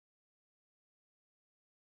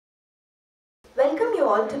welcome you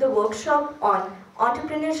all to the workshop on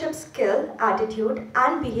entrepreneurship skill, attitude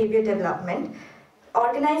and behavior development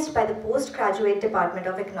organized by the Postgraduate Department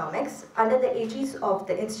of Economics under the aegis of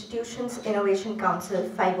the institution's Innovation Council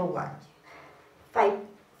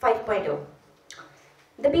 5.0.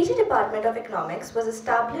 The PG Department of Economics was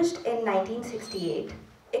established in 1968.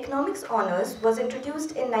 Economics Honours was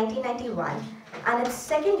introduced in 1991 and its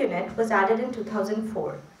second unit was added in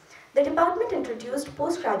 2004. The department introduced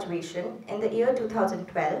post-graduation in the year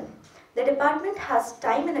 2012. The department has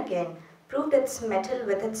time and again proved its mettle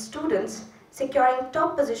with its students, securing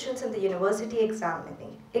top positions in the university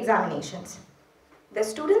examinations. The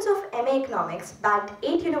students of MA Economics bagged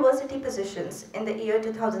 8 university positions in the year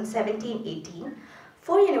 2017-18,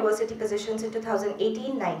 4 university positions in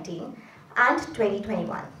 2018-19, and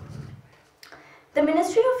 2021. The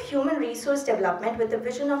Ministry of Human Resource Development, with the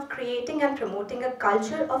vision of creating and promoting a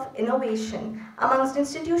culture of innovation amongst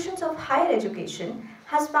institutions of higher education,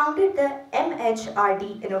 has founded the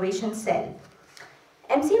MHRD Innovation Cell.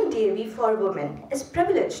 MCM DAV for Women is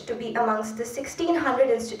privileged to be amongst the 1,600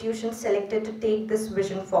 institutions selected to take this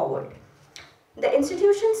vision forward. The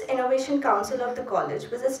institution's Innovation Council of the college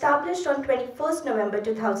was established on 21st November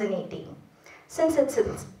 2018. Since its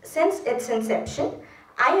inception,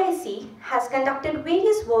 IIC has conducted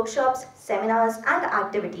various workshops, seminars, and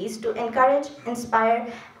activities to encourage, inspire,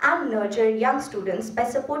 and nurture young students by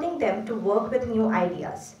supporting them to work with new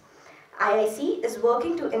ideas. IIC is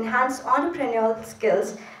working to enhance entrepreneurial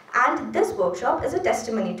skills, and this workshop is a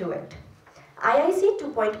testimony to it. IIC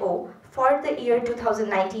 2.0 for the year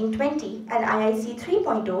 2019-20 and IIC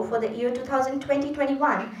 3.0 for the year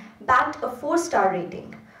 2020-21 backed a 4-star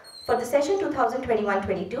rating. For the session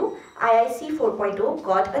 2021-22, IIC 4.0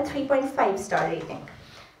 got a 3.5-star rating.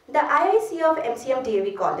 The IIC of MCM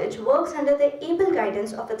DAV College works under the able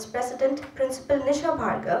guidance of its President, Principal Nisha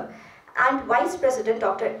Bhargav, and Vice President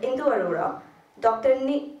Dr. Indu Arora. Dr.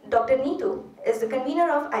 Neetu is the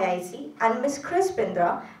convener of IIC, and Ms. Chris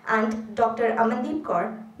Bindra and Dr. Amandeep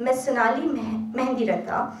Kaur, Ms. Sonali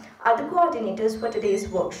Mehendiratha are the coordinators for today's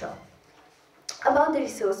workshop. About the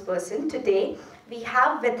resource person, today we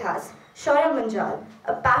have with us Shaurya Munjal,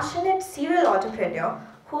 a passionate serial entrepreneur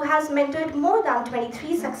who has mentored more than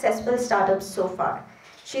 23 successful startups so far.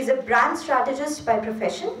 She is a brand strategist by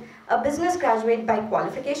profession, a business graduate by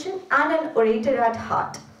qualification, and an orator at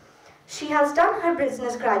heart. She has done her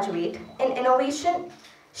business graduation in innovation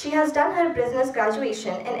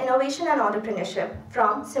and entrepreneurship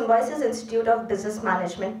from Symbiosis Institute of Business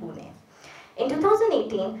Management, Pune. In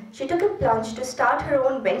 2018, she took a plunge to start her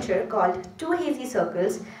own venture called Two Hazy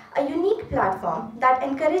Circles, a unique platform that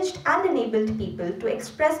encouraged and enabled people to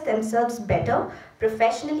express themselves better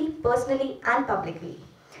professionally, personally, and publicly.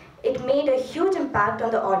 It made a huge impact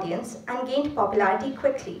on the audience and gained popularity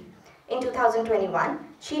quickly. In 2021,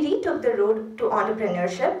 she retook the road to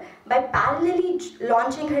entrepreneurship by parallelly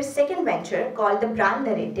launching her second venture called The Brand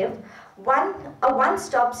Narrative, a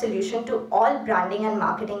one-stop solution to all branding and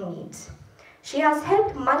marketing needs. She has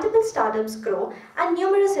helped multiple startups grow and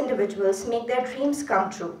numerous individuals make their dreams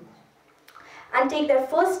come true and take their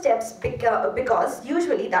first steps because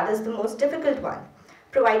usually that is the most difficult one.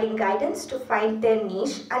 Providing guidance to find their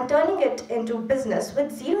niche and turning it into business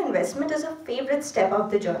with zero investment is a favorite step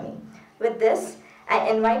of the journey. With this, I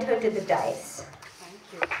invite her to the dais. Thank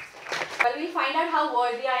you. Well, we'll find out how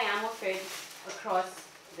worthy I am of it across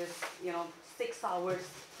this, 6 hours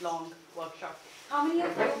long workshop. How many of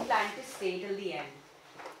you plan to stay till the end?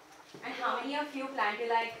 And how many of you plan to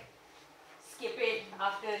skip it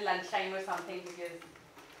after lunchtime or something because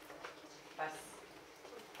bus?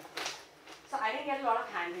 So I didn't get a lot of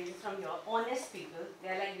hand raises from your honest people.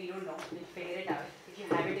 They're like, we don't know, we'll figure it out. If you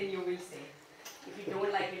have it in you, will stay. If you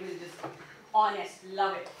don't like it, we'll just honest,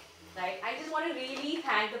 love it. Right? I just want to really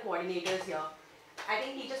thank the coordinators here. I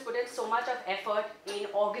think he just put in so much of effort in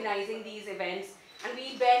organizing these events, and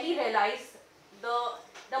we barely realize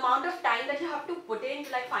the amount of time that you have to put in to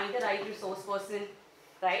find the right resource person,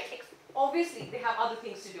 right? Obviously, they have other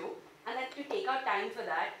things to do, and then to take out time for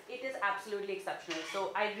that, it is absolutely exceptional.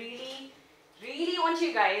 So I really, really want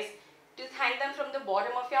you guys to thank them from the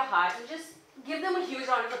bottom of your heart and just give them a huge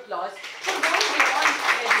round of applause for going beyond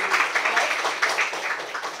their duties, right?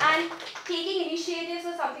 And taking initiatives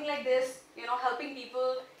or something like this, helping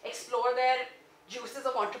people explore their juices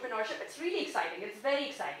of entrepreneurship, it's really exciting. It's very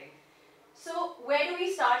exciting. So where do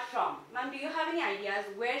we start from? Ma'am, do you have any ideas?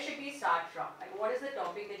 Where should we start from? What is the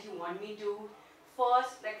topic that you want me to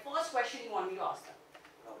first question you want me to ask them?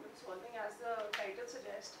 Problem solving as the title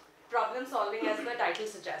suggests. Problem solving as the title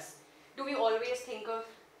suggests. Do we always think of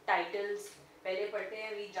titles? Pehle padhte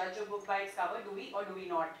hain, we judge a book by its cover, do we or do we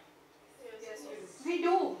not? Yes, yes. We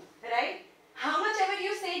do, right? How much ever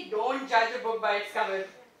you say, don't judge a book by its cover.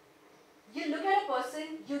 You look at a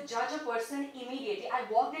person, you judge a person immediately. I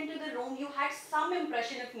walked into the room, you had some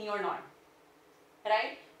impression of me or not,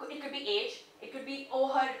 right? It could be age, it could be, oh,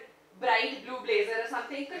 her bright blue blazer or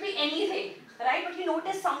something, it could be anything, right? But you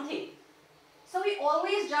notice something. So we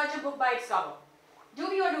always judge a book by its cover. Do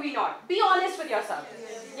we or do we not? Be honest with yourself.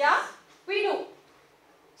 Yes. Yeah? We do.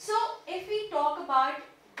 So if we talk about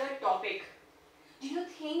the topic, do you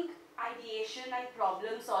think ideation and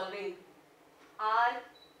problem solving are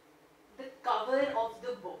the cover of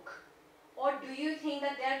the book? Or do you think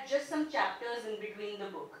that there are just some chapters in between the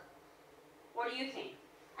book? What do you think?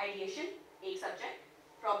 Ideation, एक subject,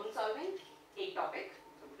 problem solving, एक topic,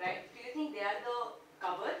 right? Do you think they are the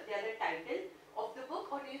cover, they are the title of the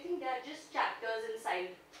book, or do you think they are just chapters inside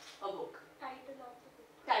a book? Title of the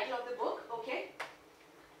book. Title of the book, okay.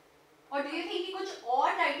 और do you think कि कुछ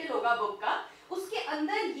और title होगा book का, उसके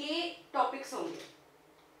अंदर ये topics होंगे?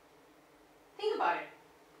 Think about it.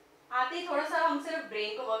 आते ही थोड़ा सा हम सिर्फ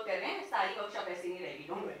brain को work कर रहे हैं, सारी workshop ऐसी नहीं रहेगी,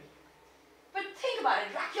 don't worry. But think about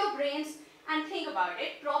it, rack your brains and think about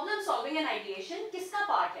it. Problem solving and ideation किसका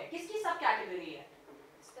part है? किसकी sub category है?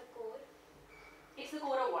 It's the core. It's the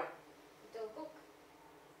core of what? The book.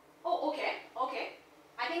 Oh, okay, okay.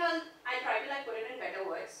 I think I'll try to like put it in better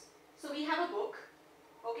words. So we have a book.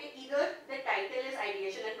 Okay, either the title is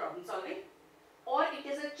ideation and problem solving, or it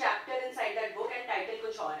is a chapter inside that book and title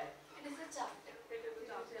कुछ और है. It is a chapter. It is a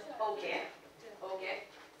chapter. Okay, okay.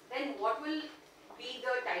 Then what will be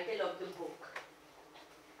the title of the book?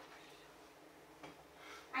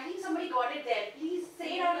 I think somebody got it there. Please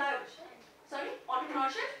say it out loud. Sorry,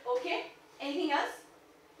 entrepreneurship. Okay. Anything else?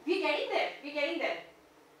 We're getting there. We're getting there.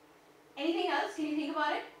 Anything else? Can you think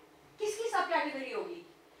about it? किसकी subcategory होगी?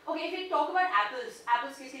 Okay, if we talk about apples,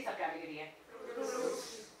 apples किसकी subcategory है?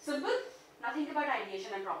 Simple. Now think about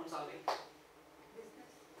ideation and problem solving.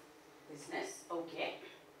 Business. Okay.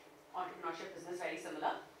 Entrepreneurship, business, very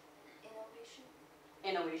similar. Innovation.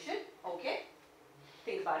 Innovation. Okay.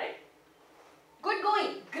 Think about it. Good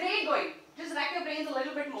going. Great going. Just rack your brains a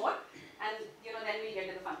little bit more, and then we'll get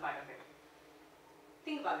to the fun part of it.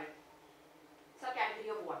 Think about it. Subcategory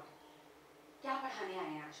of what? क्या पढ़ाने आए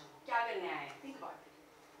हैं आज हम? क्या करने आए हैं? Think about it.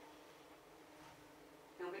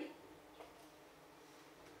 Nobody?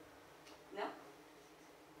 No?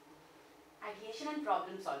 Ideation and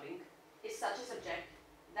problem solving is such a subject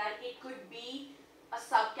that it could be a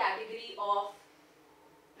subcategory of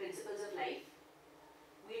principles of life.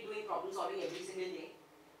 We're doing problem solving every single day,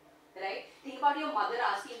 right? Think about your mother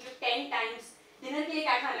asking you 10 times, dinner के लिए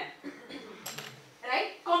क्या खाना है?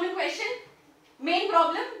 Right? Common question, main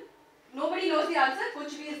problem, nobody knows the answer,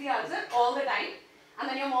 कुछ भी is the answer all the time. And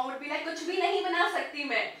then your mom would be like, कुछ भी नहीं बना सकती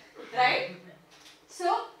मैं, right?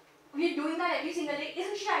 So, we're doing that every single day.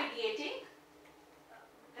 Isn't she ideating?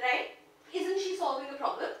 Right? Isn't she solving a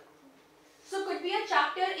problem? So, could be a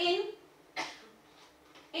chapter in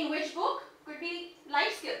which book? Could be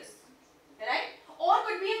life skills, right? Or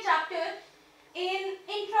could be a chapter in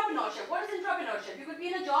entrepreneurship. What is entrepreneurship? You could be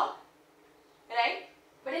in a job, right?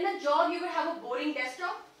 But in a job, you could have a boring desk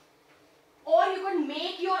job, or you could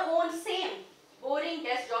make your own same boring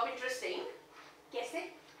desk job interesting. Kaise?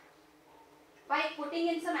 By putting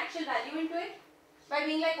in some actual value into it, by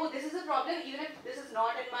being like, oh, this is a problem, even if this is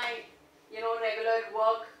not in my, regular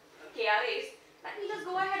work KRAs, let me just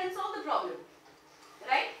go ahead and solve the problem,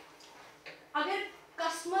 right? अगर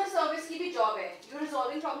customer service की भी job है, you're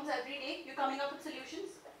resolving problems every day, you're coming up with solutions,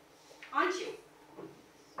 aren't you?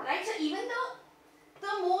 Right? So even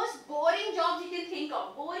the most boring jobs you can think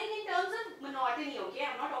of, boring in terms of monotony, okay?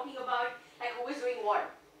 I'm not talking about like who is doing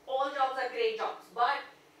what. All jobs are great jobs, but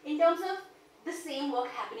in terms of the same work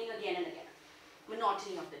happening again and again,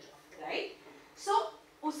 monotony of the job, right? So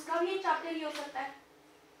उसका भी एक chapter ही हो सकता है,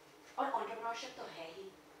 और entrepreneurship तो है ही,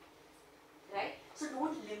 right? So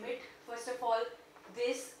don't limit, first of all,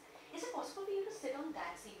 this. Is it possible for you to sit on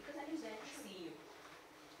that seat? Because I can barely see you.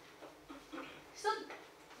 So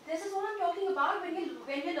this is what I'm talking about when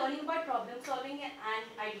you're learning about problem solving and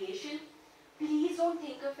ideation. Please don't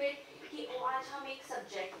think of it कि oh आज हम एक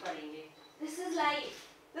subject पढ़ेंगे. This is life.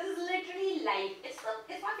 This is literally life. It's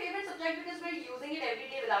my favorite subject because we're using it every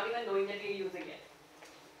day without even knowing that we're using it.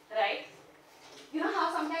 Right? You know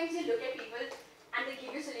how sometimes you look at people and they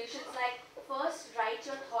give you solutions like, first write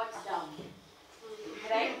your thoughts down.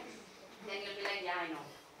 Right? Then you'll be like, yeah, I know.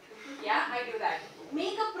 Yeah, I do that.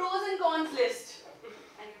 Make a pros and cons list.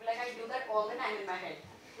 And you'll be like, I do that all the time in my head.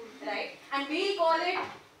 Right? And we call it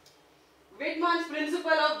Wittmann's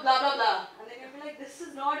principle of blah blah blah. And then you'll be like, this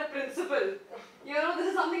is not a principle. This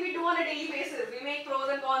is something we do on a daily basis. We make pros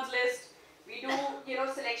and cons list. We do,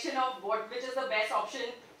 selection of which is the best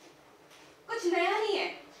option. कुछ नया नहीं है.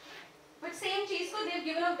 But same चीज को they've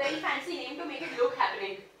given a very fancy name to make it look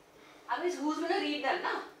happening. Otherwise, who's going to read them,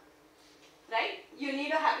 na? Right? You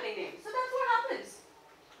need a happening name. So that's what happens.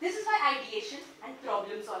 This is why ideation and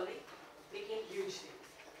problem solving became huge things.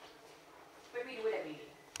 But we do it every day.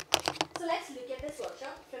 So let's look at this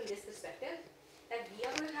workshop from this perspective, that we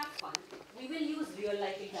are going to have fun. We will use real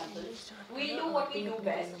life examples. We'll do what we do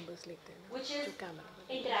best, which is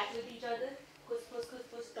interact with each other,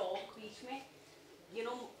 kuch talk beech mein,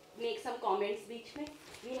 make some comments beech mein.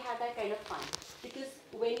 We'll have that kind of fun. Because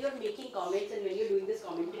when you're making comments and when you're doing this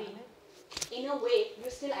commentary, in a way,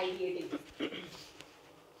 you're still ideating.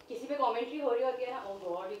 किसी पे commentary हो रही होती है ना, oh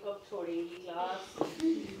God, ये कब छोड़ेगी class,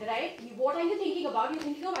 right? What are you thinking about? You're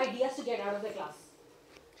thinking of ideas to get out of the class.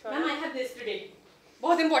 Ma'am, I have this today.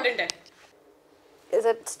 बहुत important है. Is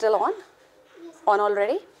it still on? Yes. On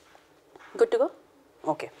already? Good to go?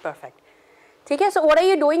 Okay, perfect. ठीक है, so what are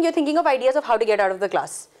you doing? You're thinking of ideas of how to get out of the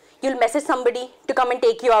class. You'll message somebody to come and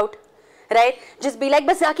take you out, right? Just be like,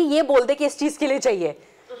 बस जाके ये बोल दे कि इस चीज़ के लिए चाहिए,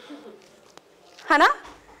 है ना?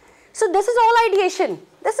 So this is all ideation.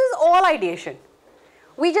 This is all ideation.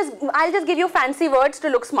 I'll just give you fancy words to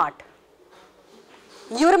look smart.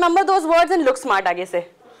 You remember those words and look smart आगे से.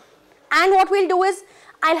 And what we'll do is,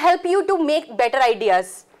 I'll help you to make better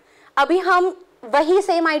ideas. अभी हम वही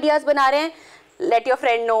same ideas बना रहे हैं. Let your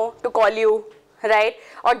friend know to call you, right?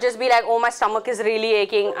 Or just be like, oh, my stomach is really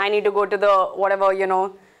aching. I need to go to the whatever,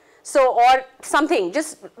 So, or something.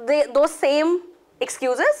 Just those same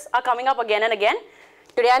excuses are coming up again and again.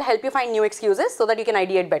 Today I'll help you find new excuses so that you can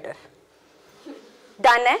ideate better.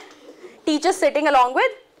 Done, eh? Teachers sitting along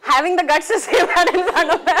with, having the guts to say that in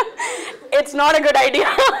front of them. It's not a good idea.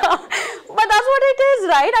 But that's what it is,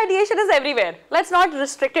 right? Ideation is everywhere. Let's not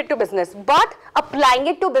restrict it to business. But applying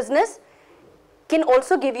it to business can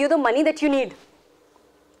also give you the money that you need.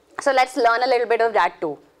 So let's learn a little bit of that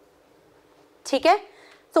too. Okay?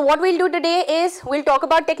 So what we'll do today is, we'll talk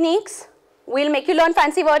about techniques. We'll make you learn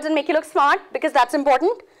fancy words and make you look smart, because that's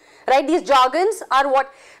important, right? These jargons are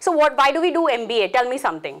what. So why do we do MBA? Tell me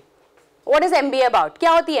something. What is MBA about?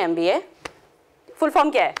 क्या होती है MBA? Full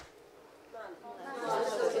form क्या है?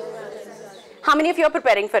 How many of you are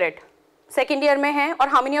preparing for it? Second year में है, और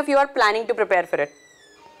how many of you are planning to prepare for it?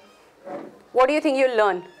 What do you think you'll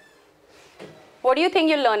learn? What do you think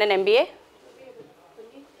you'll learn in MBA?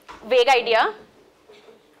 Vague idea.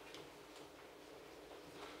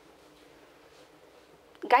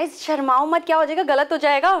 Guys, शर्माओ मत, क्या हो जाएगा, गलत हो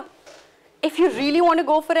जाएगा. If you really want to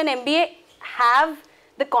go for an MBA, have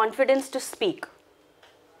the confidence to speak.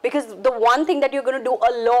 Because the one thing that you're going to do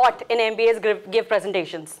a lot in MBA is give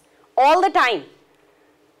presentations. All the time.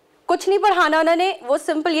 कुछ नहीं पढ़ाना उन्होंने, वो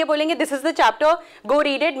simple ये बोलेंगे, this is the chapter, go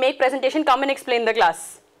read it, make presentation, come and explain the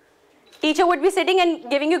class. Teacher would be sitting and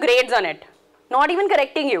giving you grades on it, not even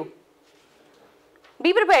correcting you.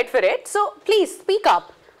 Be prepared for it. So please speak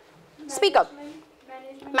up. Speak up.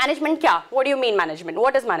 Management क्या? What do you mean management?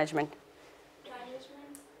 What is management?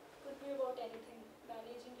 Management could be about anything.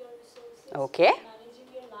 Managing your resources. Okay. Managing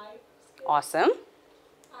your life. Skills, Awesome.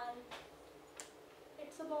 And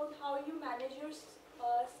it's about how you manage your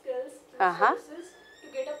skills, Uh-huh. resources to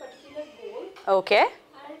get a particular goal. Okay.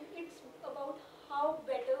 And it's about how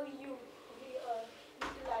better you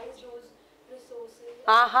utilize those resources.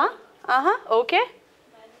 Okay.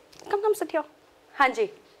 Come sit here. हाँ जी.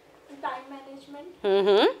 Time management.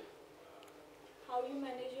 Mm-hmm. How you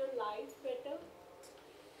manage your life better.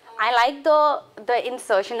 I like the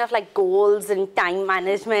insertion of like goals and time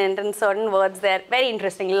management and certain words there. Very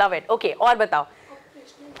interesting. Love it. Okay. और बताओ.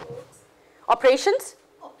 Operational works. Operations?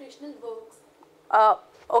 Operational works.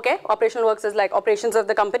 Okay. Operational works is like operations of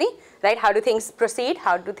the company, right? How do things proceed?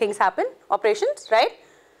 How do things happen? Operations, right?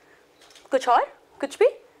 कुछ और? कुछ भी?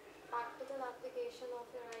 Practical application of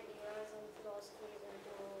your ideas and philosophies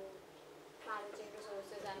into managing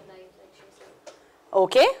resources and life, like she said.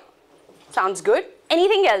 Okay. Sounds good.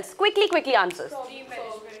 Anything else? Quickly answers. Team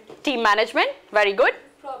management. Team management. Very good.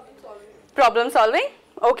 Problem solving. Problem solving.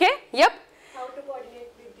 Okay. Yep. How to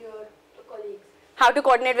coordinate with your colleagues. How to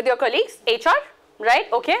coordinate with your colleagues. HR. Right.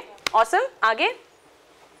 Okay. Awesome. आगे.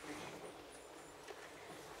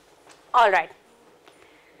 All right.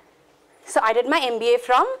 So I did my MBA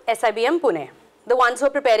from SIBM Pune. The ones who are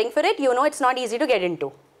preparing for it, you know it's not easy to get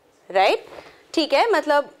into, right? ठीक है,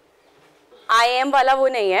 मतलब IIM वाला वो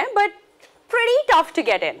नहीं है, but pretty tough to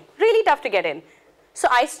get in, really tough to get in. So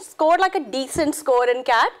I scored like a decent score in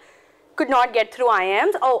CAT, could not get through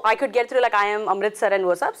IIMs. Oh, I could get through like IIM Amritsar and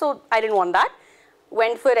वो सब, so I didn't want that.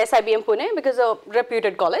 Went for SIBM Pune because a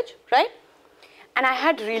reputed college, right? And I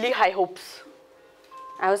had really high hopes.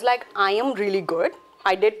 I was like, I am really good.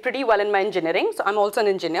 I did pretty well in my engineering, so I'm also an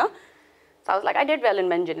engineer. So I was like, I did well in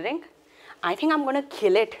my engineering. I think I'm going to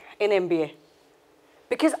kill it in MBA.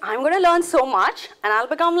 Because I'm going to learn so much and I'll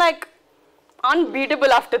become like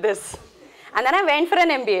unbeatable after this. And then I went for an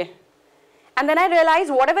MBA. And then I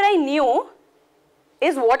realized whatever I knew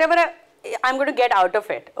is whatever I'm going to get out of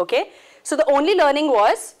it, okay? So the only learning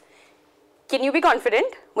was, can you be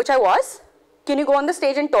confident, which I was? Can you go on the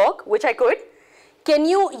stage and talk, which I could? Can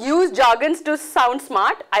you use jargons to sound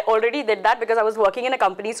smart? I already did that because I was working in a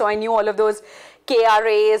company, so I knew all of those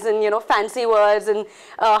KRAs and, you know, fancy words and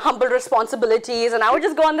humble responsibilities. And I would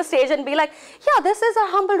just go on the stage and be like, yeah, this is a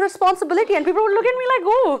humble responsibility. And people would look at me like,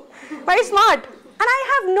 oh, very smart. And I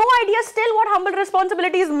have no idea still what humble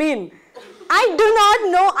responsibilities mean. I do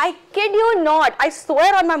not know. I kid you not. I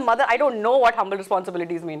swear on my mother, I don't know what humble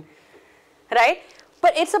responsibilities mean. Right?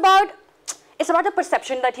 But it's about the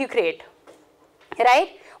perception that you create.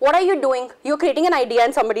 Right? What are you doing? You're creating an idea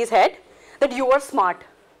in somebody's head that you are smart.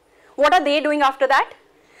 What are they doing after that?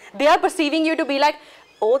 They are perceiving you to be like,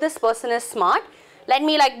 oh, this person is smart. Let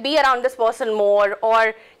me like be around this person more,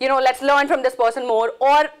 or, you know, let's learn from this person more.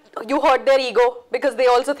 Or you hurt their ego because they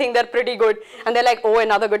also think they're pretty good and they're like, oh,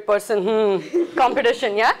 another good person,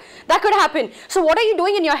 competition, yeah? That could happen. So what are you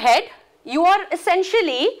doing in your head? You are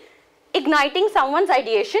essentially igniting someone's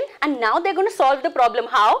ideation, and now they're going to solve the problem.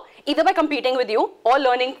 How? Either by competing with you or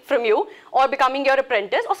learning from you or becoming your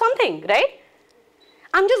apprentice or something, right?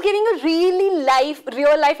 I'm just giving you really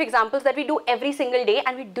real life examples that we do every single day,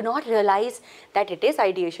 and we do not realize that it is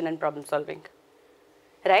ideation and problem solving,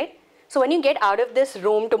 right? So when you get out of this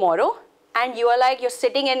room tomorrow and you are like, you're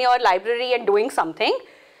sitting in your library and doing something,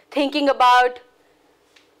 thinking about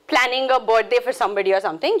planning a birthday for somebody or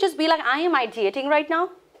something, just be like, I am ideating right now,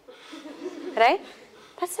 right?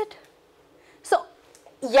 That's it. So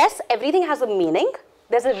yes, everything has a meaning.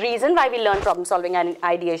 There's a reason why we learn problem solving and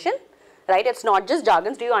ideation, right? It's not just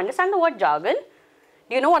jargons. Do you understand the word jargon?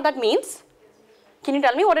 Do you know what that means? Can you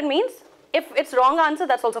tell me what it means? If it's wrong answer,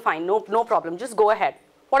 that's also fine. No problem. Just go ahead.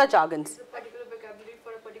 What are jargons? It's a particular vocabulary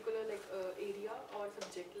for a particular area or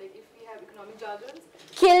subject. Like if we have economic jargons.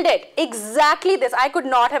 Killed it. Exactly this. I could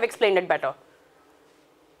not have explained it better.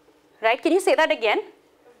 Right? Can you say that again?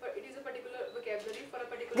 But it is a particular vocabulary for a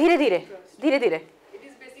particular interest. Dhire. It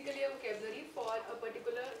is basically a vocabulary for a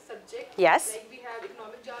particular subject. Yes. Like we have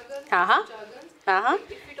economic jargons, jargons.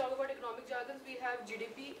 If we talk about economic jargons, we have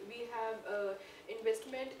GDP, we have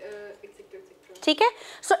investment, etc. Okay?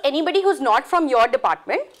 So anybody who's not from your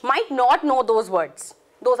department might not know those words.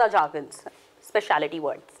 Those are jargons, specialty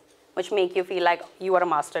words, which make you feel like you are a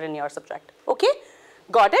master in your subject. Okay?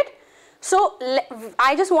 Got it? So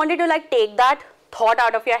I just wanted to like take that thought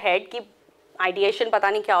out of your head. Keep ideation pata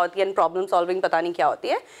nahi kya hoti hai and problem solving pata nahi kya hoti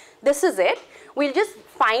hai. This is it. We'll just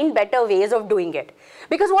find better ways of doing it.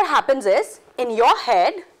 Because what happens is, in your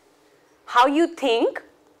head, how you think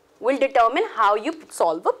will determine how you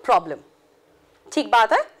solve a problem. ठीक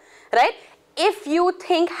बात है, right? If you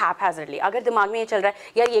think haphazardly, अगर दिमाग में ये चल रहा है,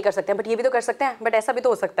 यार ये कर सकते हैं, but ये भी तो कर सकते हैं, but ऐसा भी तो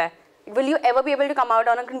हो सकता है. Will you ever be able to come out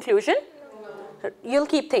on a conclusion? No. You'll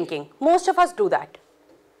keep thinking. Most of us do that,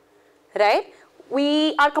 right?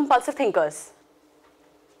 We are compulsive thinkers.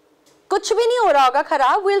 कुछ भी नहीं हो रहा होगा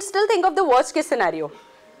खराब, we'll still think of the worst case scenario.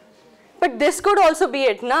 But this could also be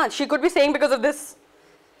it, ना? She could be saying because of this.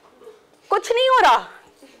 कुछ नहीं हो रहा.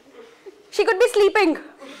 She could be sleeping.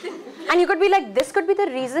 And you could be like, this could be the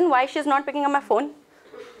reason why she's not picking up my phone.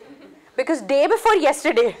 Because day before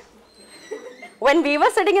yesterday, when we were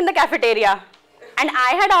sitting in the cafeteria, and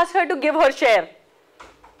I had asked her to give her share,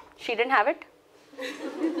 she didn't have it.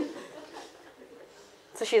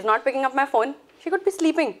 So she's not picking up my phone. She could be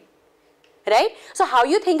sleeping. Right? So how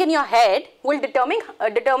you think in your head will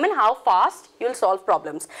determine how fast you'll solve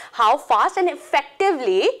problems. How fast and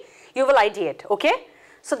effectively you will ideate. Okay?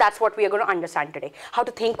 So that's what we are going to understand today. How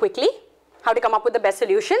to think quickly, how to come up with the best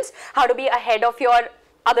solutions, how to be ahead of your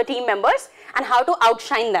other team members, and how to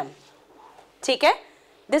outshine them. Okay?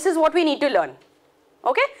 This is what we need to learn.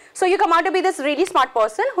 Okay? So you come out to be this really smart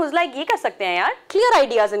person who's like, ye kar sakte hain yaar. Clear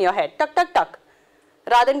ideas in your head. Tuck, tuck, tuck.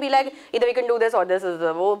 Rather than be like, either we can do this or this is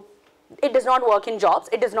the... It does not work in jobs.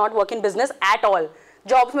 It does not work in business at all.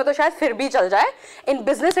 Jobs mein to shayad fir bhi chal jaye. In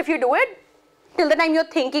business, if you do it, till the time you're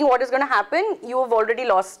thinking what is going to happen, you have already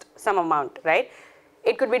lost some amount, right?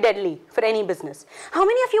 It could be deadly for any business. How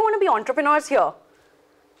many of you want to be entrepreneurs here?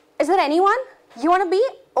 Is there anyone? You want to be?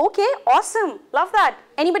 Okay, awesome. Love that.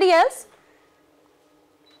 Anybody else?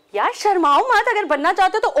 यार शर्माओ मत, अगर बनना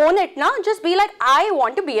चाहते हो तो own it ना. Just be like, I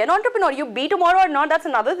want to be an entrepreneur. You be tomorrow or not, that's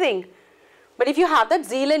another thing. But if you have that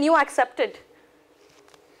zeal in you, accept it.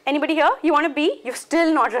 Anybody here? You want to be? You've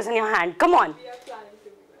still not risen your hand. Come on. We are planning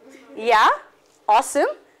to be. Yeah? Awesome.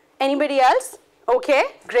 Anybody else? Okay,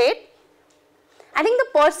 great. I think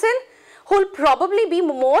the person who will probably be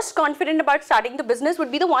most confident about starting the business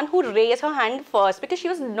would be the one who raised her hand first, because she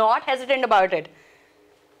was not hesitant about it.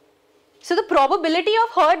 So the probability of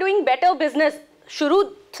her doing better business,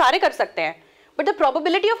 shuru sare kar sakte hain, but the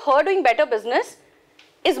probability of her doing better business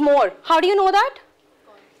is more. How do you know that?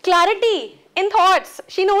 Clarity in thoughts.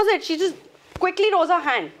 She knows it. She just quickly rose her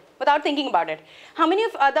hand without thinking about it. How many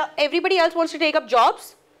of everybody else wants to take up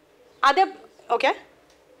jobs? Are there? Okay.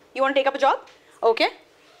 You want to take up a job? Okay.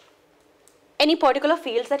 Any particular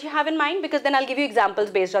fields that you have in mind? Because then I'll give you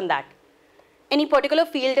examples based on that. Any particular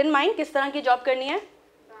field in mind? किस तरह की job करनी है?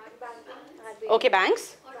 Okay,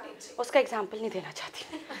 banks. उसका example नहीं देना चाहती.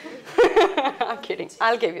 I'm kidding.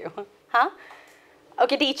 I'll give you. Huh?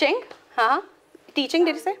 Okay, teaching. Huh? Teaching,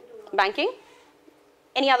 did you say? Banking.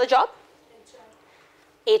 Any other job?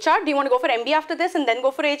 HR. Do you want to go for MBA after this and then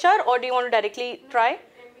go for HR, or do you want to directly try?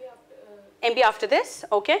 MBA after this.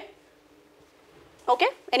 Okay. Okay.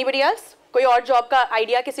 Anybody else? कोई और job का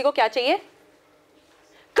idea किसी को क्या चाहिए?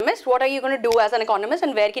 Economist. What are you going to do as an economist,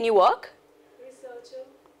 and where can you work? Researcher.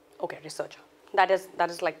 Okay, researcher. That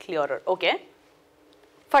is like clearer. Okay.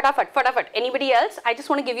 Fatafat. Anybody else? I just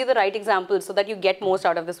want to give you the right examples so that you get most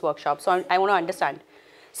out of this workshop. So I want to understand.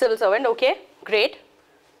 Civil servant. Okay. Great.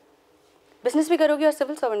 Business भी करोगी और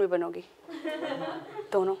civil servant भी बनोगी.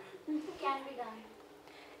 दोनों. Can be done.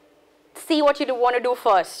 See what you want to do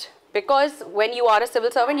first, because when you are a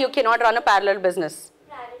civil servant, you cannot run a parallel business.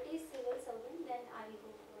 Priority is civil servant, then I will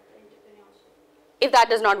go for entrepreneurship. If that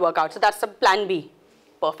does not work out, so that's a plan B.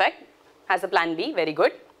 Perfect. Has a plan B. Very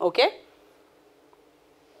good. Okay.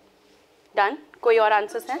 Done. कोई और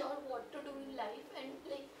answers हैं? Sure what to do in life and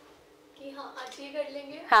like कि हाँ आज ये कर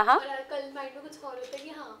लेंगे हाँ हाँ. और कल माइंड में कुछ और होता है कि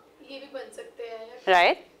हाँ ये भी बन सकते हैं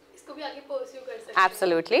Right. इसको भी आगे pursue कर सकते हैं.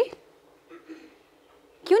 Absolutely.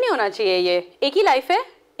 क्यों नहीं होना चाहिए ये? एक ही life है.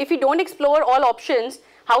 If we don't explore all options,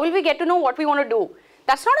 how will we get to know what we want to do?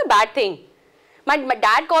 That's not a bad thing. My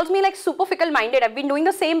dad calls me like super fickle-minded. I've been doing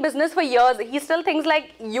the same business for years. He still thinks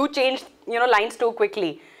like you changed, lines too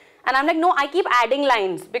quickly. And I'm like, no, I keep adding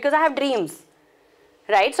lines because I have dreams.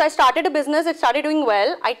 Right? So I started a business. It started doing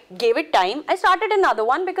well. I gave it time. I started another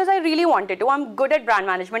one because I really wanted to. I'm good at brand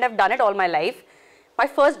management. I've done it all my life. My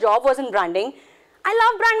first job was in branding. I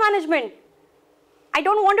love brand management. I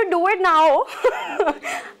don't want to do it now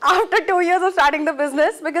after 2 years of starting the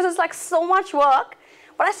business because it's like so much work,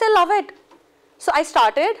 but I still love it. So I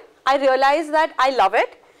started, I realized that I love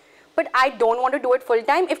it, but I don't want to do it full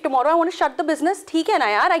time. If tomorrow I want to shut the business, theek hai na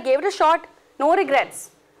yaar, I gave it a shot, no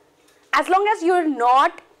regrets. As long as you're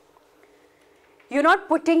not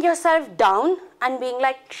putting yourself down and being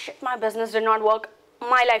like, shit, my business did not work,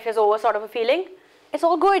 my life is over sort of a feeling, it's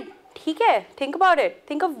all good. ठीक है, think about it.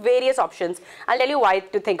 Think of various options. I'll tell you why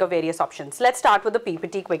to think of various options. Let's start with the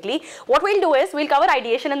PPT quickly. What we'll do is, we'll cover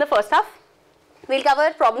ideation in the first half. We'll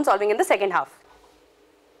cover problem solving in the second half.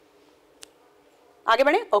 आगे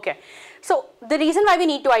बढ़े? Okay. So, the reason why we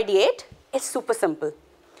need to ideate is super simple.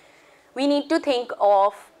 We need to think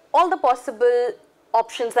of all the possible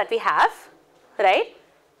options that we have, right?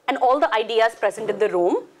 And all the ideas present in the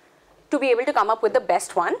room to be able to come up with the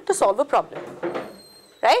best one to solve a problem,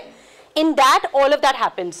 right? In that, all of that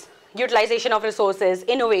happens. Utilization of resources,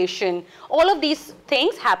 innovation, all of these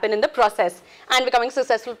things happen in the process. And becoming a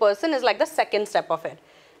successful person is like the second step of it,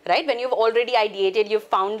 right? When you've already ideated, you've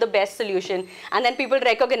found the best solution, and then people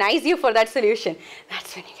recognize you for that solution.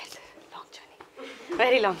 That's when you get a long journey,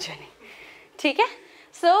 very long journey. ठीक है?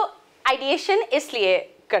 So, ideation इसलिए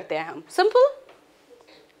करते हैं हम. Simple,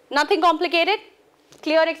 nothing complicated,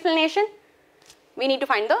 clear explanation. We need to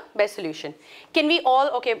find the best solution. Can we all,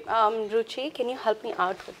 okay, Ruchi, can you help me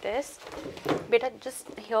out with this? Beta, just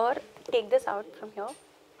here, take this out from here.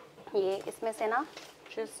 ये इसमें से ना,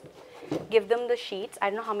 just give them the sheets. I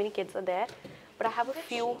don't know how many kids are there, but I have a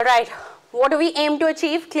few. Right, what do we aim to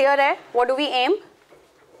achieve? Clear hai? What do we aim?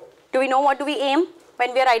 Do we know what do we aim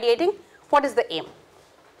when we are ideating? What is the aim?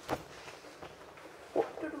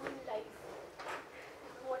 What to do in life.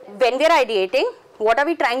 When we are ideating, what are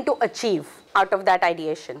we trying to achieve out of that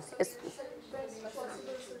ideation? Is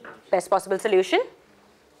best possible solution?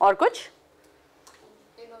 और कुछ?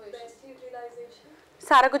 Best utilization.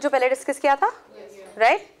 सारा कुछ जो पहले discuss किया था?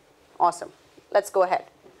 Right? Awesome. Let's go ahead.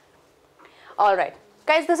 All right.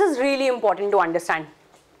 Guys, this is really important to understand.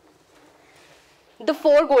 The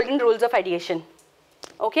 4 golden rules of ideation.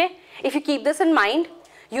 Okay? If you keep this in mind,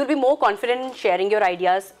 you'll be more confident in sharing your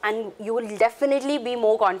ideas, and you will definitely be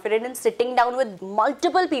more confident in sitting down with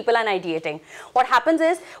multiple people and ideating. What happens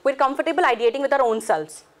is, we're comfortable ideating with our own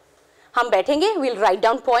selves. हम बैठेंगे, we'll write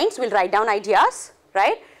down points, we'll write down ideas,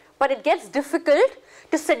 right? But it gets difficult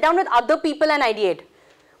to sit down with other people and ideate.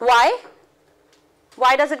 Why?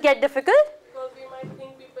 Why does it get difficult? Because we might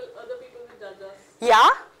think other people will judge us. Yeah,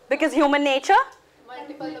 because human nature.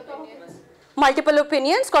 Multiple opinions. Multiple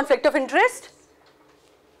opinions, conflict of interest.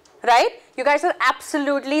 Right? You guys are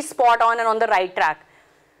absolutely spot on and on the right track.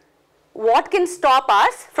 What can stop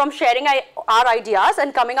us from sharing our ideas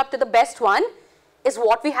and coming up to the best one is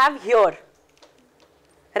what we have here.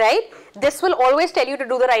 Right? This will always tell you to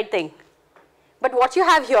do the right thing. But what you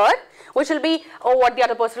have here, which will be, oh, what the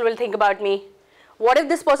other person will think about me. What if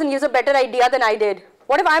this person gives a better idea than I did?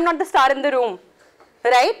 What if I'm not the star in the room?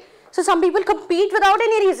 Right? So some people compete without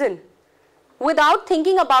any reason, without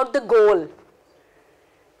thinking about the goal.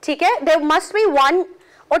 ठीक है? There must be one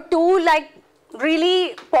or two like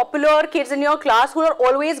really popular kids in your class who are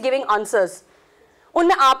always giving answers.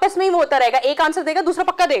 उनमें आपस में ही होता रहेगा, एक answer देगा, दूसरा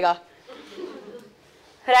पक्का देगा.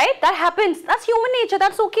 Right? That happens. That's human nature.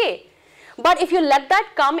 That's okay. But if you let that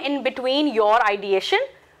come in between your ideation,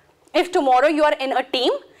 if tomorrow you are in a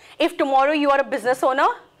team, if tomorrow you are a business owner,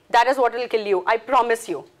 that is what will kill you. I promise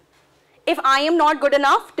you. If I am not good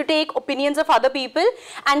enough to take opinions of other people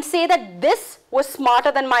and say that this was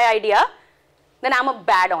smarter than my idea, then I'm a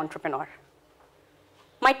bad entrepreneur.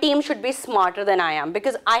 My team should be smarter than I am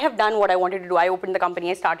because I have done what I wanted to do. I opened the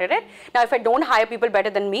company, I started it. Now if I don't hire people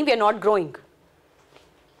better than me, we are not growing.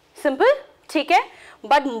 Simple, ठीक है?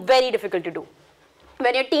 But very difficult to do.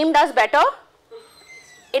 When your team does better,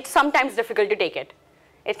 it's sometimes difficult to take it.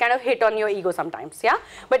 It kind of hit on your ego sometimes, yeah?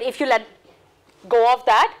 But if you let go of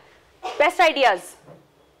that, best ideas.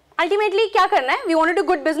 Ultimately, क्या करना है? We want to do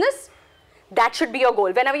good business. That should be your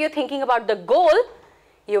goal. Whenever you're thinking about the goal,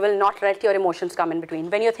 you will not let your emotions come in between.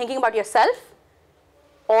 When you're thinking about yourself,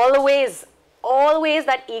 always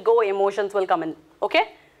that ego emotions will come in,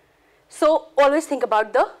 okay? So always think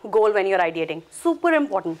about the goal when you're ideating. Super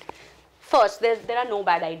important. First, there are no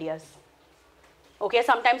bad ideas. Okay,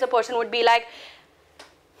 sometimes a person would be like,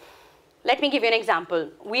 let me give you an example.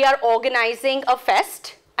 We are organizing a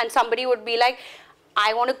fest and somebody would be like,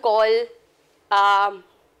 I want to call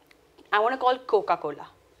Coca-Cola.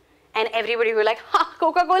 And everybody will be like, ha,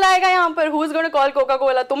 Coca-Cola aega yahan par, who's going to call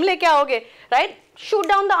Coca-Cola? Tum leke aaoge, right? Shoot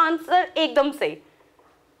down the answer ekdam se.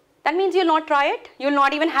 That means you'll not try it. You'll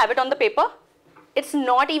not even have it on the paper. It's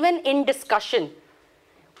not even in discussion.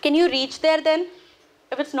 Can you reach there then,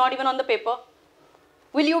 if it's not even on the paper?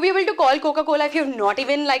 Will you be able to call Coca-Cola if you've not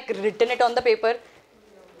even like written it on the paper?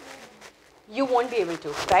 You won't be able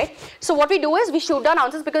to, right? So what we do is we shoot down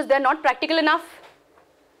answers because they're not practical enough,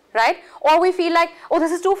 right? Or we feel like, oh,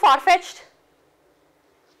 this is too far-fetched.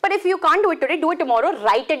 But if you can't do it today, do it tomorrow,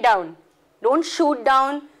 write it down. Don't shoot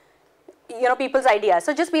down, people's ideas.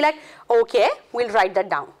 So just be like, okay, we'll write that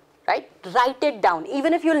down, right? Write it down.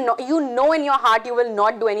 Even if you know in your heart you will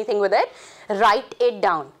not do anything with it, write it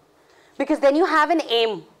down. Because then you have an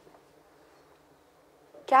aim.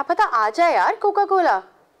 क्या पता आ जाए यार Coca-Cola,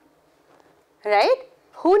 right?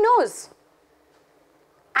 Who knows?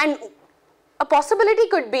 And a possibility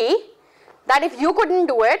could be that if you couldn't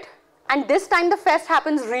do it, and this time the fest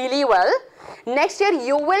happens really well, next year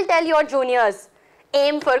you will tell your juniors,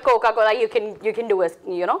 aim for Coca-Cola, you can do it,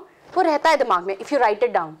 वो रहता है दिमाग में. If you write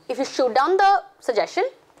it down, if you shoot down the suggestion,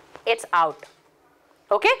 it's out.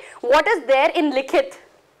 Okay? What is there in Likhit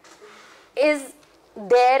is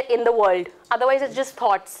there in the world. Otherwise, it's just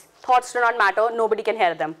thoughts. Thoughts do not matter. Nobody can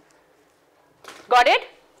hear them. Got it?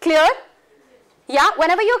 Clear? Yeah?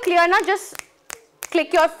 Whenever you're clear, now just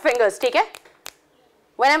click your fingers. ठीक है?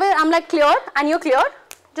 Whenever I'm like clear and you're clear,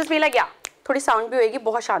 just be like, yeah. थोड़ी sound भी होएगी,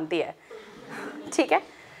 बहुत शांति है. ठीक है?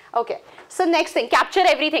 Okay. So next thing, capture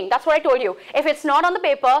everything. That's what I told you. If it's not on the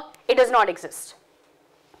paper, it does not exist.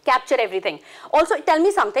 Capture everything. Also, tell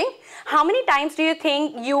me something. How many times do you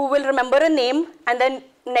think you will remember a name and then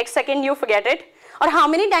next second you forget it? Or how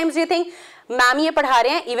many times do you think, ma'am ये पढ़ा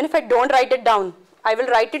रहे हैं, even if I don't write it down, I will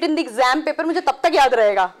write it in the exam paper, मुझे तब तक याद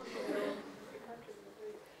रहेगा.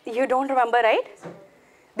 You don't remember, right?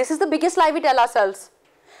 This is the biggest lie we tell ourselves.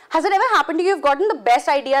 Has it ever happened to you? You've gotten the best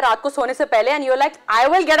idea रात को सोने से पहले and you're like, I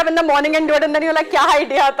will get up in the morning and do it, and then you're like, क्या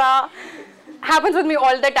idea था? Happens with me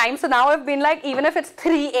all the time. So now I've been like, even if it's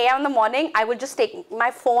 3 a.m. in the morning, I will just take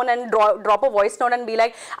my phone and drop a voice note and be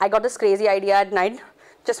like, I got this crazy idea at night.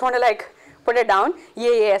 Just want to like put it down.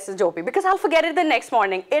 Yes, Jopi. Because I'll forget it the next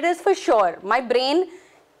morning. It is for sure. My brain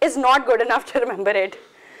is not good enough to remember it.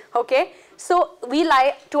 Okay? So we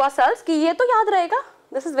lie to ourselves कि ये तो याद रहेगा.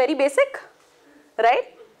 This is very basic,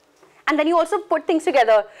 right? And then you also put things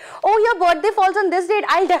together. Oh, your birthday falls on this date.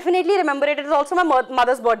 I'll definitely remember it. It is also my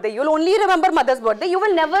mother's birthday. You'll only remember mother's birthday. You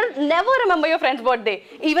will never remember your friend's birthday,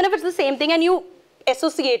 even if it's the same thing and you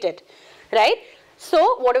associate it, right?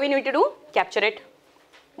 So what do we need to do? Capture it.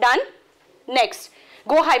 Done? Next,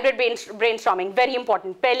 go hybrid brainstorming. Very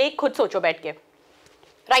important. Pehle khud socho baith ke.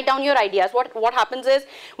 Write down your ideas. What happens is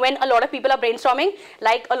when a lot of people are brainstorming,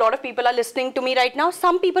 like a lot of people are listening to me right now,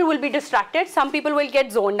 some people will be distracted, some people will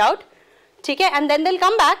get zoned out. Okay? And then they'll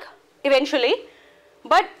come back eventually,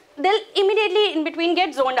 but they'll immediately in between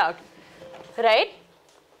get zoned out, right?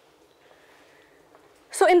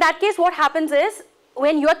 So in that case, what happens is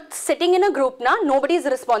when you're sitting in a group, nobody is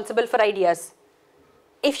responsible for ideas.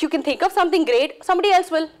 If you can think of something great, somebody else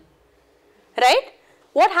will, right?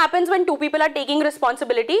 What happens when two people are taking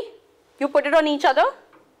responsibility? You put it on each other.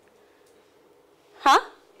 Huh?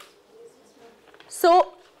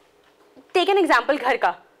 So take an example, ghar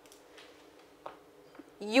ka.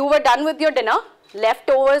 You were done with your dinner,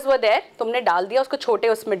 leftovers were there, तुमने डाल दिया उसको छोटे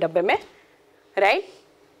उसमें डब्बे में, right?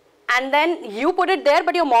 And then you put it there,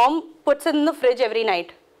 but your mom puts it in the fridge every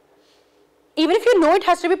night. Even if you know it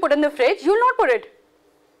has to be put in the fridge, you will not put it.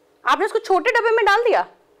 आपने उसको छोटे डब्बे में डाल दिया,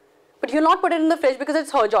 but you will not put it in the fridge because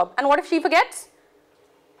it's her job. And what if she forgets?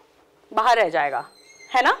 बाहर रह जाएगा,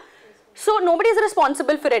 है ना? So nobody is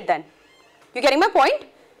responsible for it then. You getting my point?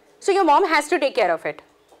 So your mom has to take care of it.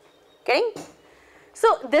 Getting? So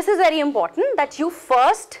this is very important that you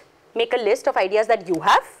first make a list of ideas that you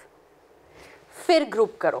have, फिर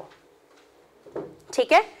group करो,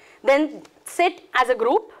 ठीक है? Then sit as a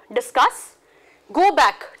group, discuss, go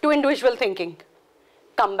back to individual thinking,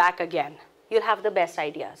 come back again. You'll have the best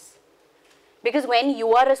ideas. Because when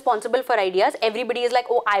you are responsible for ideas, everybody is like,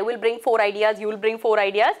 oh, I will bring 4 ideas, you will bring 4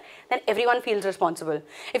 ideas, then everyone feels responsible.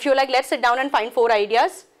 If you're like, let's sit down and find 4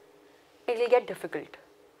 ideas, it will get difficult.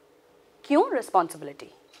 क्यों? Responsibility.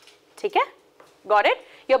 ठीक है? Got it?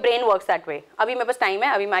 Your brain works that way. अभी मेरे पास time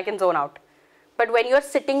है, अभी I can zone out. But when you're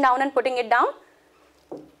sitting down and putting it down,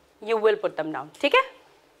 you will put them down. ठीक है?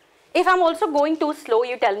 If I'm also going too slow,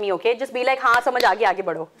 you tell me, okay? Just be like, हाँ समझ आ गई, आगे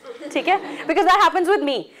बढ़ो. ठीक है? Because that happens with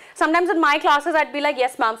me. Sometimes in my classes, I'd be like,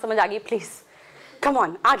 yes ma'am, समझ आ गई, please. Come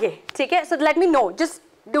on, आगे. ठीक है? So let me know. Just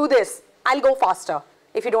do this. I'll go faster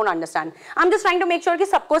if you don't understand. I'm just trying to make sure कि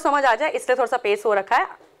सबको समझ आ जाए, इसलिए थोड़ा सा pace हो रखा है.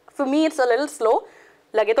 For me, it's a little slow.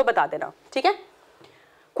 लगे तो बता देना. ठीक है?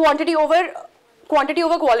 Quantity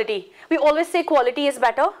over quality. We always say quality is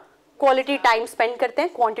better. Quality time spent करते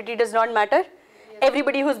हैं. Quantity does not matter.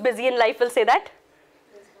 Everybody who's busy in life will say that.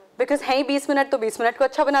 Because hey, 20 minute तो 20 minute को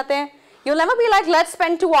अच्छा बनाते हैं. You'll never be like, let's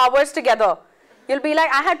spend 2 hours together. You'll be like,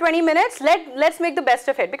 I had 20 minutes, let's make the best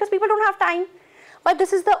of it. Because people don't have time. But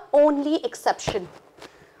this is the only exception.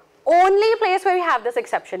 Only place where we have this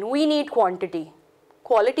exception. We need quantity.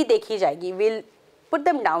 Quality देखी जाएगी. We'll put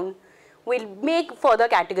them down. We'll make further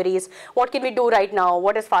categories. What can we do right now?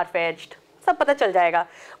 What is far-fetched? सब पता चल जाएगा.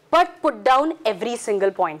 But put down every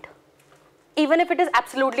single point. Even if it is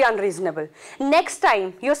absolutely unreasonable. Next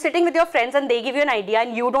time you're sitting with your friends and they give you an idea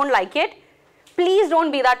and you don't like it, please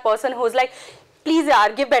don't be that person who's like, please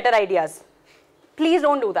yaar, give better ideas. Please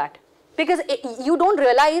don't do that. Because you don't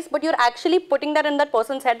realize, but you're actually putting that in that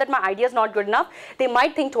person's head that my idea is not good enough. They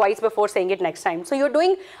might think twice before saying it next time. So you're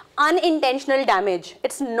doing unintentional damage.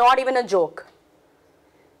 It's not even a joke.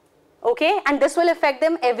 Okay? And this will affect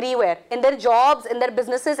them everywhere. In their jobs, in their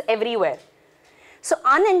businesses, everywhere. So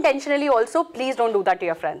unintentionally also, please don't do that to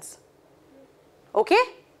your friends. Okay?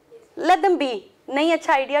 Let them be. Nahi acha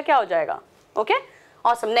idea kya ho jayega? Okay?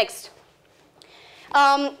 Awesome. Next.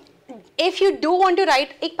 If you do want to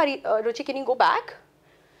write, Ruchi, can you go back?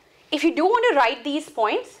 If you do want to write these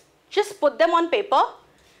points, just put them on paper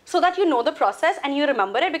so that you know the process and you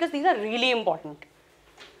remember it, because these are really important.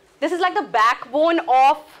 This is like the backbone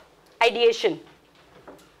of ideation.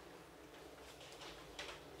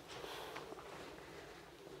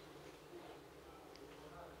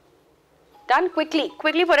 Done? Quickly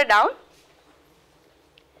put it down.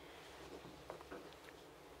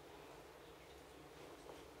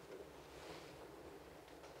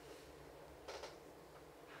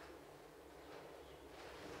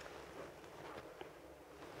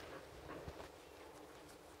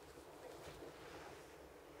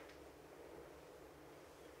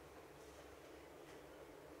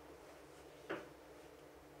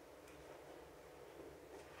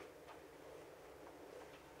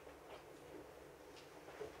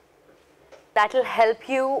 That will help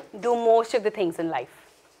you do most of the things in life.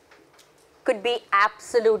 Could be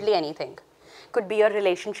absolutely anything. Could be your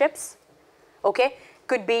relationships, okay?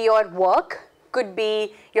 Could be your work, could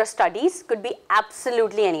be your studies, could be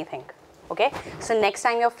absolutely anything. Okay? So next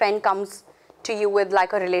time your friend comes to you with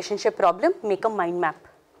like a relationship problem, make a mind map.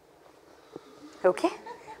 Okay?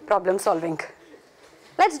 Problem solving.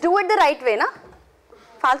 Let's do it the right way, na?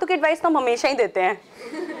 फालतू की advice तो हम हमेशा ही देते हैं.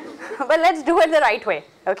 But let's do it the right way.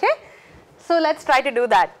 Okay? So let's try to do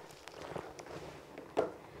that.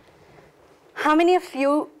 How many of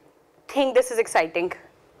you think this is exciting?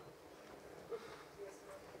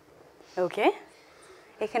 Okay.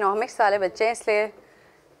 Economics वाले बच्चे हैं इसलिए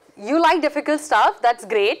you like difficult stuff, that's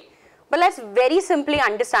great. But let's very simply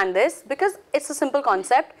understand this because it's a simple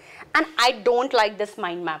concept and I don't like this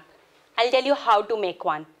mind map. I'll tell you how to make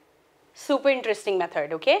one. Super interesting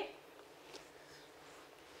method, okay?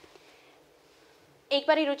 एक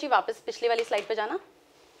बारी रुचि वापस पिछली वाली slide पे जाना.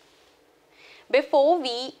 Before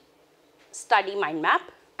we study mind map,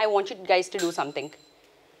 I want you guys to do something.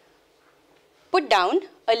 Put down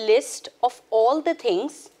a list of all the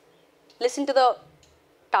things. Listen to the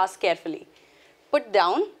task carefully. Put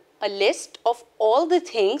down a list of all the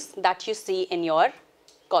things that you see in your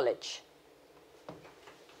college.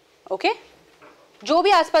 Okay? जो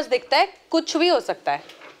भी आसपास दिखता है, कुछ भी हो सकता है.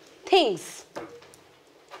 Things.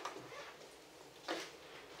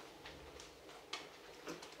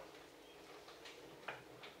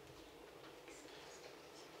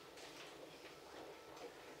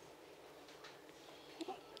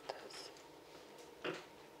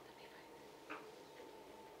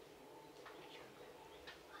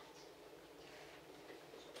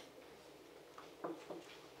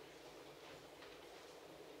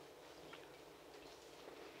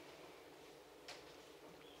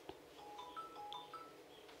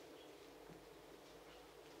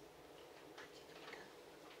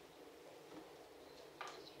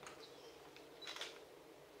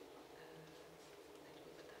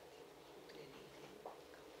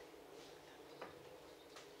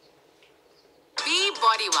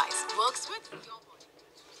 Bodywise works with your body.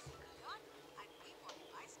 At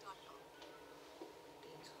BeBodywise.com.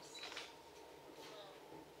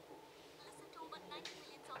 Listen to over 90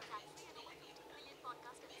 million songs ad-free and over 15 million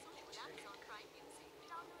podcast episodes with Amazon Prime Music.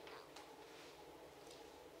 Download now.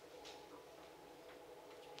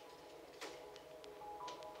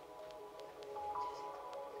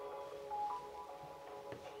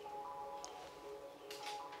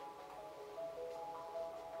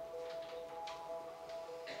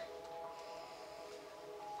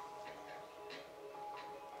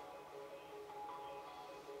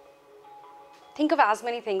 Think of as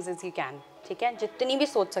many things as you can. ठीक है? जितनी भी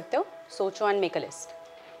सोच सकते हो, सोचो and make a list.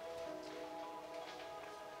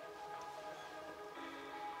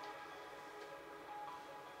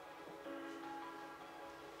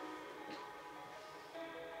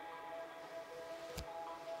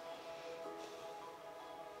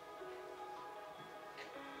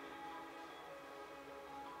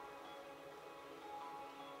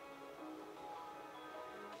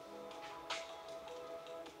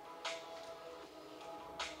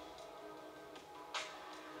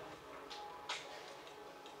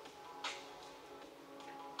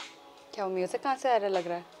 क्या वो म्यूजिक कहाँ से आ रहा लग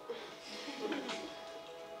रहा है?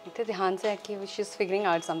 इतने ध्यान से कि she is figuring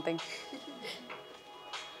out something.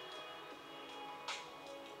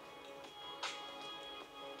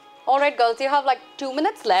 All right, girls, you have like 2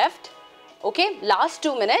 minutes left. Okay, last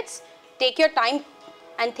 2 minutes. Take your time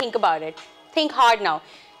and think about it. Think hard now.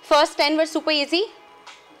 First 10 were super easy.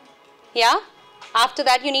 Yeah. After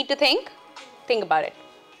that, you need to think. Think about it.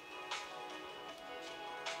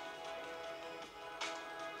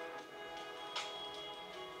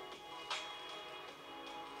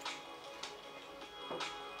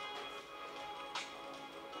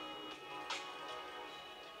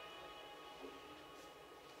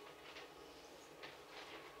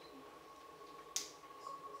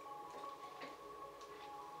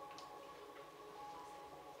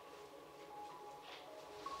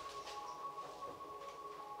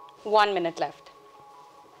 One minute left.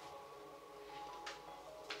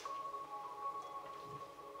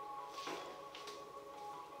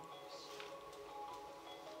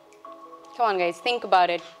 Come on, guys, think about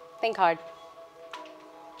it. Think hard.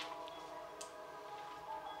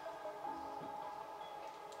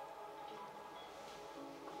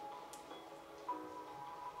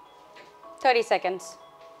 Thirty seconds.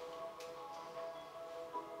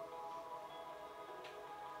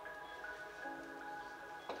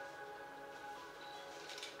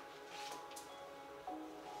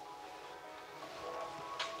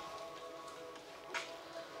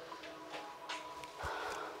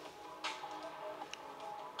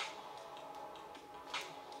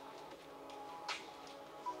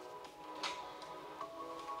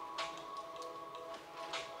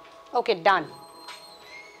 Okay, done.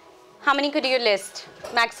 How many could you list?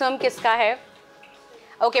 Maximum kiska hai?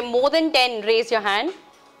 Okay, more than 10, raise your hand.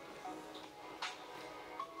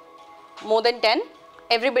 More than 10?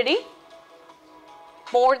 Everybody?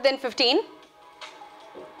 More than 15?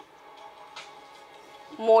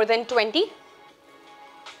 More than 20?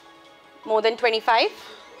 More than 25?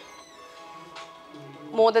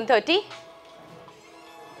 More than 30?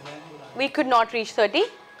 We could not reach 30.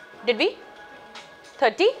 Did we?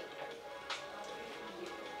 30?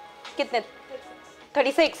 Kitne?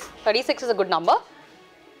 36. 36 is a good number.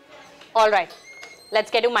 Alright.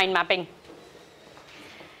 Let's get to mind mapping.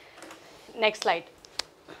 Next slide.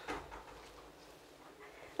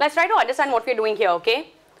 Let's try to understand what we're doing here,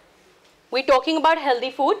 okay? We're talking about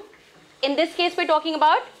healthy food. In this case, we're talking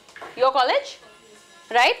about your college,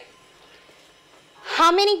 right?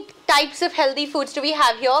 How many types of healthy foods do we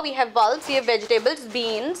have here? We have bulbs, we have vegetables,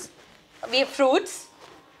 beans, we have fruits,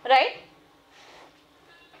 right?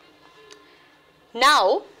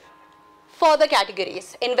 Now, further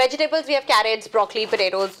categories. In vegetables, we have carrots, broccoli,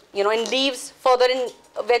 potatoes. You know, in leaves, further in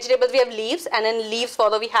vegetables, we have leaves, and in leaves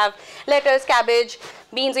further we have lettuce, cabbage.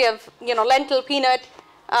 Beans, we have, you know, lentil, peanut,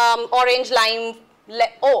 orange, lime.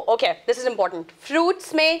 Oh, okay, this is important.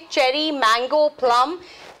 Fruits mein cherry, mango, plum,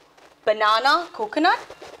 banana, coconut,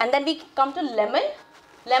 and then we come to lemon.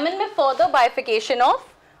 Lemon mein further bifurcation of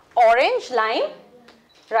orange, lime,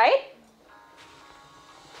 right?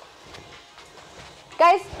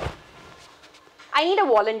 Guys, I need a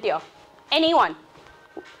volunteer. Anyone?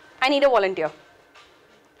 I need a volunteer.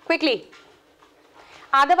 Quickly.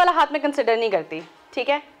 आधा वाला हाथ में consider नहीं करती, ठीक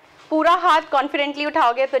है? पूरा हाथ confidently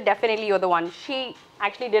उठाओगे तो definitely you're the one. She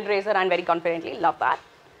actually did raise her hand very confidently. Love that.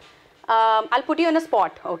 I'll put you on a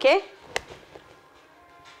spot, okay?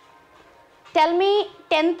 Tell me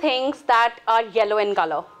 10 things that are yellow in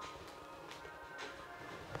color.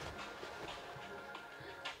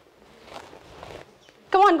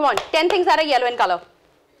 Come on, come on. 10 things that are yellow in color.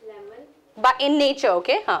 Lemon. But in nature,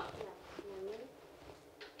 okay? Huh. Lemon.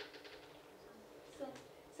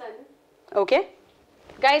 Sun. Okay.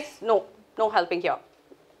 Guys, no helping here.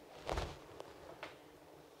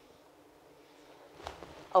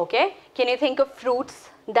 Okay. Can you think of fruits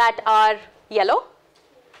that are yellow?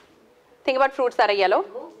 Think about fruits that are yellow.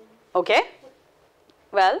 Okay.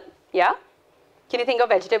 Well, yeah. Can you think of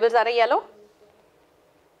vegetables that are yellow?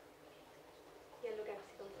 Yellow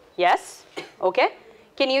capsicum. Yes. Okay.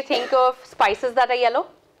 Can you think of spices that are yellow?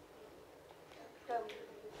 Turmeric.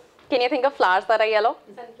 Can you think of flowers that are yellow?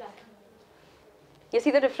 Sunflower. You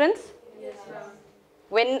see the difference? Yes, ma'am.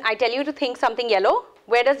 When I tell you to think something yellow,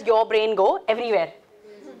 where does your brain go? Everywhere.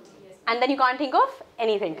 And then you can't think of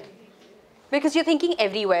anything. Because you're thinking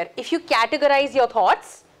everywhere. If you categorize your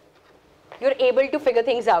thoughts, you're able to figure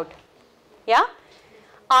things out. Yeah?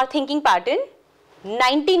 Our thinking pattern,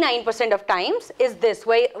 99% of times is this,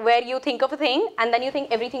 where you think of a thing and then you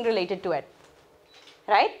think everything related to it.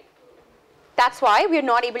 Right? That's why we're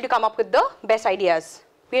not able to come up with the best ideas.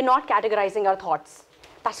 We're not categorizing our thoughts.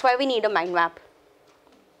 That's why we need a mind map.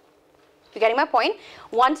 You getting my point?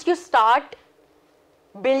 Once you start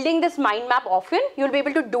building this mind map often, you'll be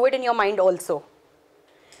able to do it in your mind also.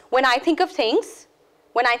 When I think of things,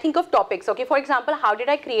 when I think of topics, okay, for example, how did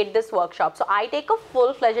I create this workshop? So I take a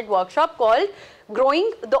full-fledged workshop called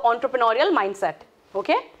Growing the Entrepreneurial Mindset,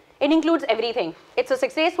 okay? It includes everything. It's a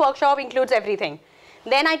 6 days workshop, includes everything.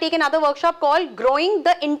 Then I take another workshop called Growing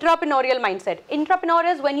the Intrapreneurial Mindset. Intrapreneur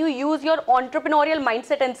is when you use your entrepreneurial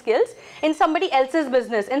mindset and skills in somebody else's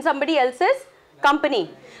business, in somebody else's company.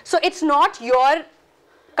 So it's not your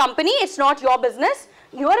company, it's not your business.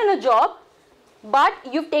 You're in a job, but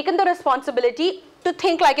you've taken the responsibility to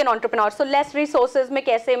think like an entrepreneur. So less resources mein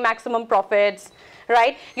kaise maximum profits,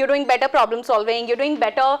 right? You're doing better problem solving, you're doing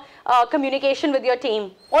better communication with your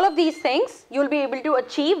team. All of these things you'll be able to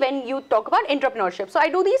achieve when you talk about entrepreneurship. So I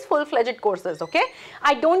do these full-fledged courses, okay?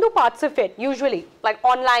 I don't do parts of it usually, like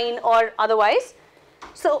online or otherwise.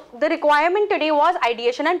 So the requirement today was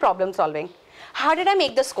ideation and problem solving. How did I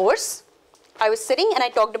make this course? I was sitting and I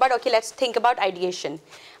talked about, okay, let's think about ideation.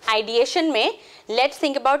 Ideation mein, let's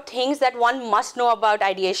think about things that one must know about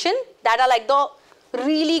ideation that are like the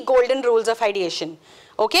really golden rules of ideation.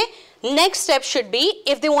 Okay? Next step should be,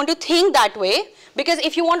 if they want to think that way, because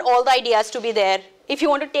if you want all the ideas to be there, if you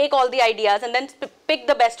want to take all the ideas and then pick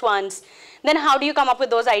the best ones, then how do you come up with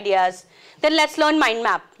those ideas? Then let's learn mind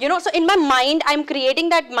map. You know, so in my mind, I'm creating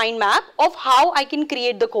that mind map of how I can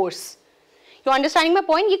create the course. You understanding my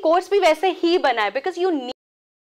point? This course bhi वैसे ही बना है because you